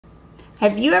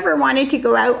Have you ever wanted to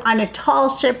go out on a tall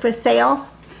ship with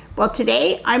sails? Well,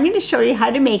 today I'm going to show you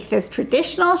how to make this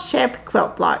traditional ship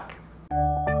quilt block.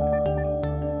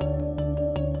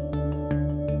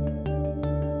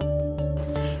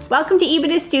 Welcome to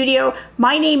Epida Studio.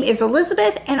 My name is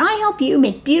Elizabeth and I help you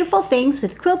make beautiful things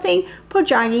with quilting,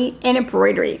 pojagi, and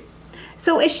embroidery.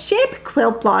 So a ship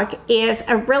quilt block is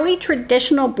a really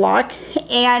traditional block,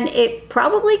 and it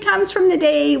probably comes from the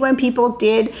day when people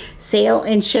did sail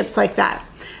in ships like that.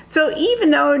 So even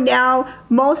though now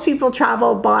most people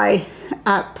travel by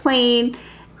plane,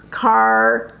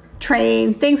 car,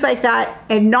 train, things like that,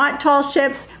 and not tall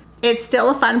ships, it's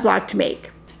still a fun block to make.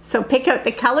 So pick out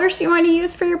the colors you want to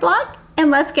use for your block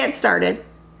and let's get started.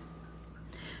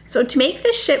 So to make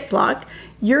this ship block,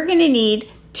 you're going to need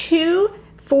two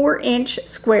 4-inch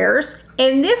squares,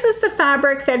 and this is the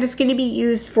fabric that is going to be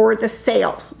used for the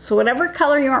sails. So whatever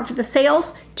color you want for the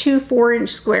sails, two 4-inch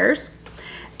squares.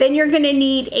 Then you're going to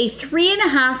need a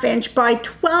 3.5-inch by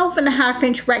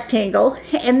 12.5-inch rectangle,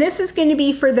 and this is going to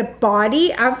be for the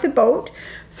body of the boat.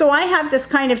 So I have this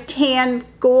kind of tan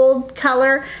gold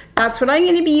color. That's what I'm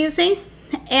going to be using.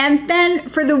 And then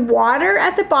for the water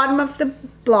at the bottom of the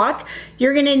block,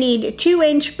 you're going to need a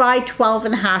 2-inch by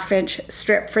 12.5-inch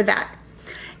strip for that.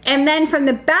 And then from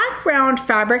the background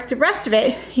fabric, the rest of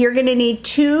it, you're going to need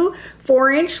two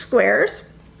 4-inch squares,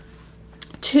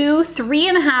 two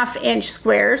 3.5-inch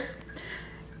squares,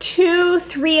 two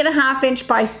 3.5-inch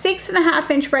by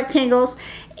 6.5-inch rectangles,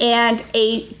 and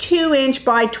a 2-inch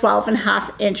by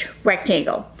 12.5-inch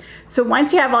rectangle. So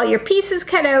once you have all your pieces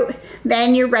cut out,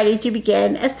 then you're ready to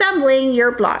begin assembling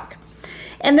your block.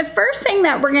 And the first thing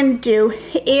that we're going to do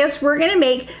is we're going to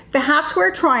make the half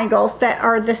square triangles that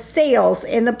are the sails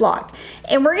in the block.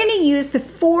 And we're going to use the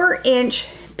 4-inch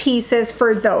pieces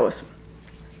for those.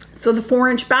 So the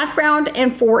 4-inch background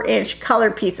and 4-inch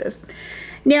color pieces.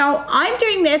 Now I'm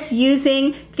doing this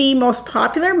using the most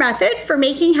popular method for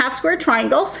making half square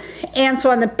triangles. And so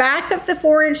on the back of the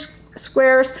 4-inch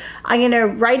squares, I'm going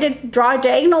to draw a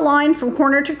diagonal line from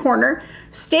corner to corner,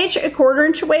 stitch a 1/4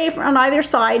 inch away on either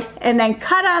side, and then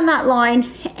cut on that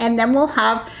line, and then we'll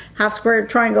have half square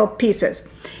triangle pieces.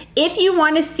 If you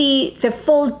want to see the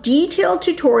full detailed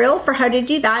tutorial for how to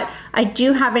do that, I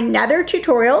do have another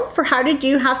tutorial for how to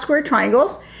do half square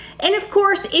triangles. And of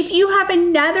course, if you have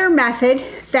another method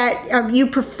that you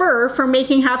prefer for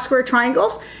making half square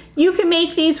triangles, you can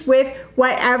make these with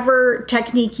whatever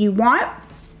technique you want.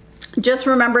 Just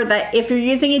remember that if you're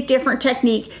using a different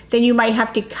technique, then you might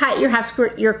have to cut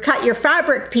your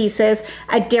fabric pieces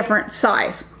a different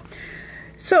size.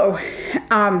 So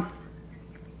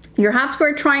your half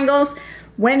square triangles,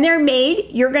 when they're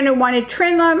made, you're going to want to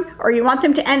trim them, or you want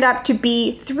them to end up to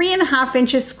be 3.5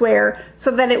 inches square,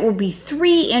 so that it will be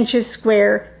 3 inches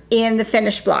square in the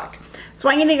finished block. So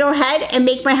I'm going to go ahead and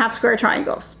make my half square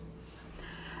triangles.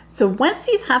 So once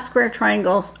these half square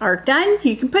triangles are done,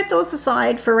 you can put those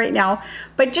aside for right now,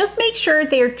 but just make sure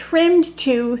they're trimmed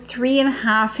to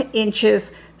 3.5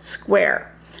 inches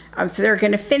square. So they're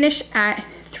going to finish at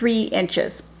 3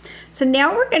 inches. So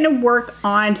now we're going to work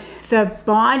on the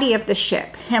body of the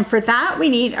ship. And for that, we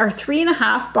need our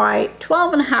 3.5 by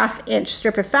 12.5-inch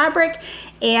strip of fabric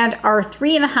and our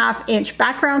 3.5-inch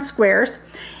background squares.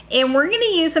 And we're going to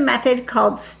use a method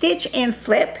called stitch and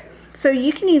flip. So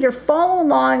you can either follow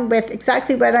along with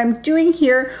exactly what I'm doing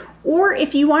here, or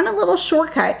if you want a little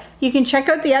shortcut, you can check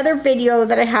out the other video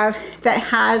that I have that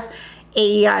has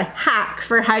a hack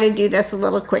for how to do this a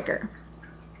little quicker.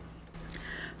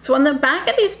 So on the back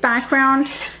of these background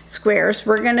squares,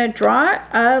 we're going to draw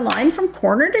a line from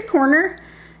corner to corner,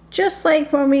 just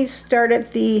like when we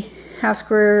started the half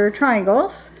square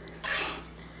triangles.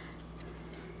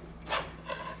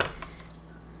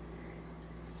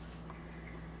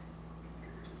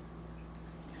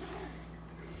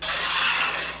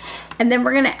 And then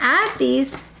we're going to add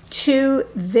these to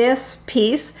this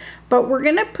piece, but we're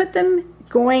going to put them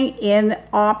going in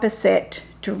opposite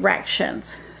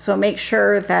directions. So make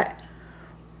sure that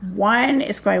one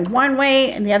is going one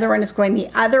way and the other one is going the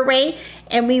other way.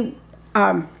 And we,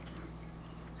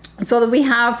 so that we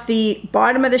have the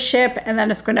bottom of the ship and then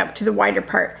it's going up to the wider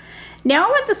part.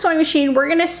 Now with the sewing machine, we're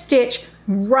going to stitch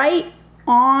right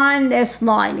on this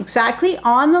line, exactly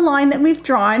on the line that we've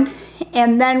drawn.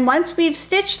 And then once we've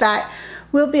stitched that,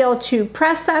 we'll be able to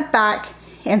press that back,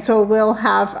 and so we'll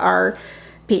have our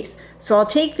piece. So I'll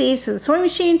take these to the sewing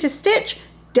machine to stitch,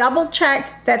 double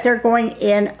check that they're going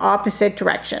in opposite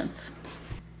directions.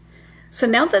 So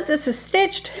now that this is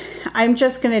stitched, I'm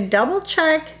just going to double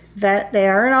check that they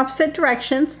are in opposite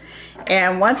directions.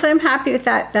 And once I'm happy with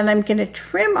that, then I'm going to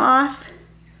trim off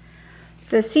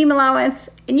the seam allowance,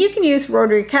 and you can use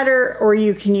rotary cutter or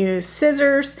you can use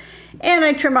scissors, and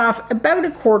I trim off about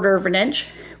 1/4 of an inch.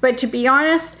 But to be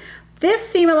honest, this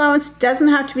seam allowance doesn't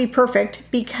have to be perfect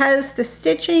because the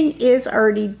stitching is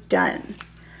already done.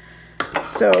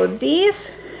 So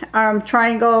these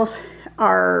triangles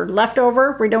are left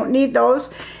over. We don't need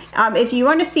those. If you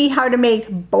want to see how to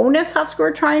make bonus half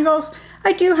square triangles,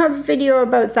 I do have a video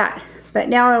about that. But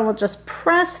now I will just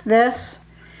press this,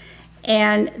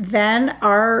 and then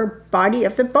our body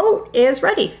of the boat is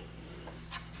ready.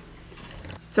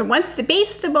 So once the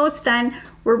base of the boat's done,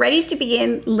 we're ready to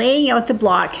begin laying out the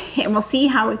block, and we'll see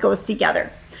how it goes together.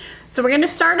 So we're going to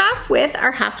start off with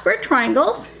our half square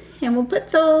triangles, and we'll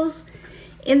put those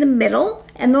in the middle,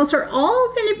 and those are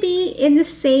all going to be in the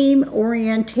same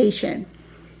orientation.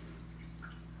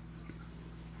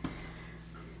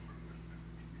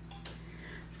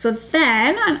 So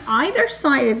then on either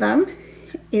side of them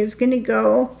is going to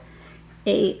go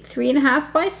a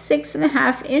 3.5 by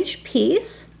 6.5 inch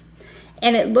piece.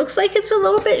 And it looks like it's a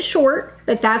little bit short,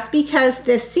 but that's because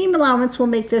this seam allowance will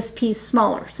make this piece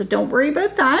smaller. So don't worry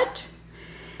about that.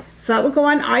 So that will go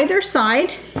on either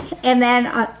side. And then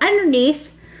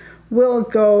underneath will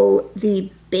go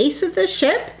the base of the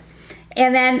ship.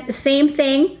 And then the same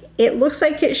thing. It looks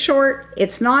like it's short.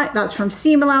 It's not. That's from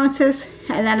seam allowances.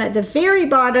 And then at the very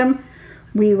bottom,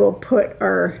 we will put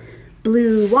our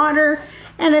blue water.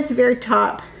 And at the very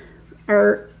top,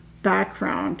 our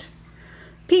background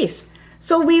piece.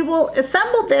 So we will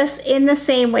assemble this in the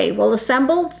same way. We'll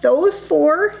assemble those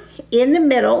 4 in the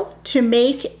middle to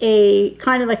make a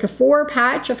kind of like a 4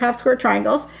 patch of half square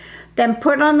triangles. Then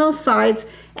put on those sides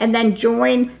and then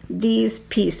join these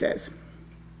pieces.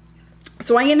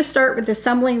 So I'm going to start with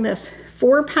assembling this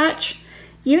 4 patch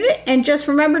unit, and just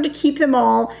remember to keep them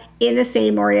all in the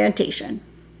same orientation.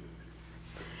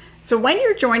 So when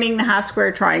you're joining the half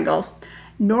square triangles,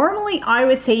 normally I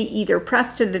would say either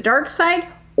press to the dark side,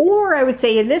 or I would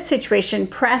say in this situation,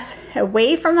 press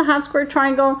away from the half square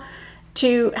triangle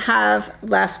to have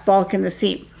less bulk in the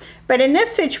seam. But in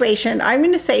this situation, I'm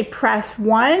going to say press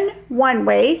one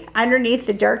way underneath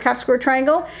the dark half square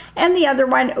triangle and the other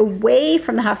one away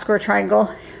from the half square triangle.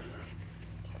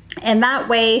 And that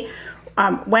way,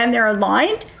 when they're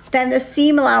aligned, then the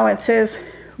seam allowances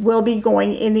will be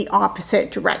going in the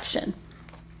opposite direction.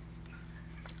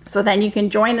 So then you can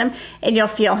join them and you'll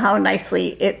feel how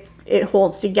nicely it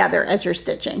holds together as you're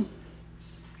stitching.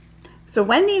 So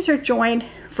when these are joined,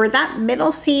 for that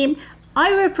middle seam,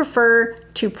 I would prefer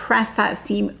to press that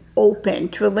seam open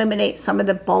to eliminate some of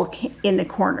the bulk in the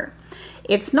corner.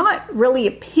 It's not really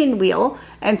a pinwheel,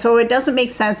 and so it doesn't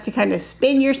make sense to kind of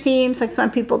spin your seams like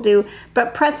some people do,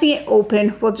 but pressing it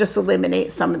open will just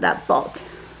eliminate some of that bulk.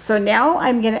 So now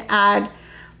I'm going to add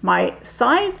my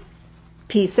side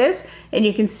pieces, and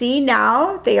you can see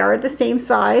now they are the same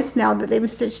size now that they've been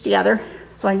stitched together.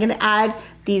 So I'm going to add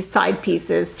these side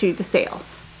pieces to the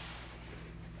sails.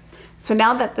 So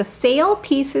now that the sail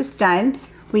piece is done,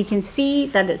 we can see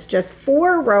that it's just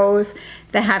 4 rows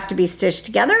that have to be stitched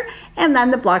together, and then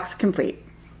the block's complete.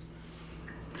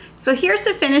 So here's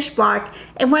the finished block,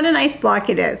 and what a nice block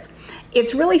it is.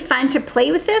 It's really fun to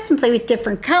play with this and play with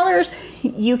different colors.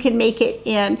 You can make it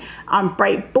in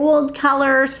bright, bold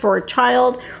colors for a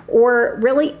child, or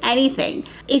really anything.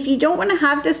 If you don't want to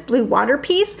have this blue water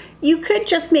piece, you could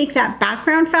just make that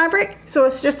background fabric. So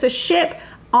it's just a ship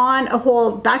on a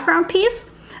whole background piece.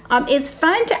 It's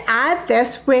fun to add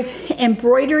this with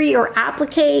embroidery or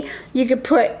applique. You could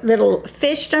put little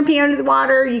fish jumping out of the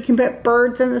water. You can put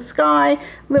birds in the sky,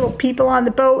 little people on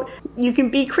the boat. You can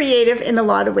be creative in a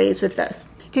lot of ways with this.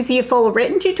 To see a full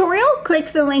written tutorial,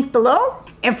 click the link below.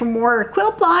 And for more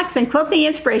quilt blocks and quilting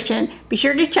inspiration, be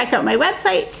sure to check out my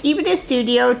website,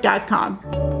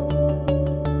 epidastudio.com.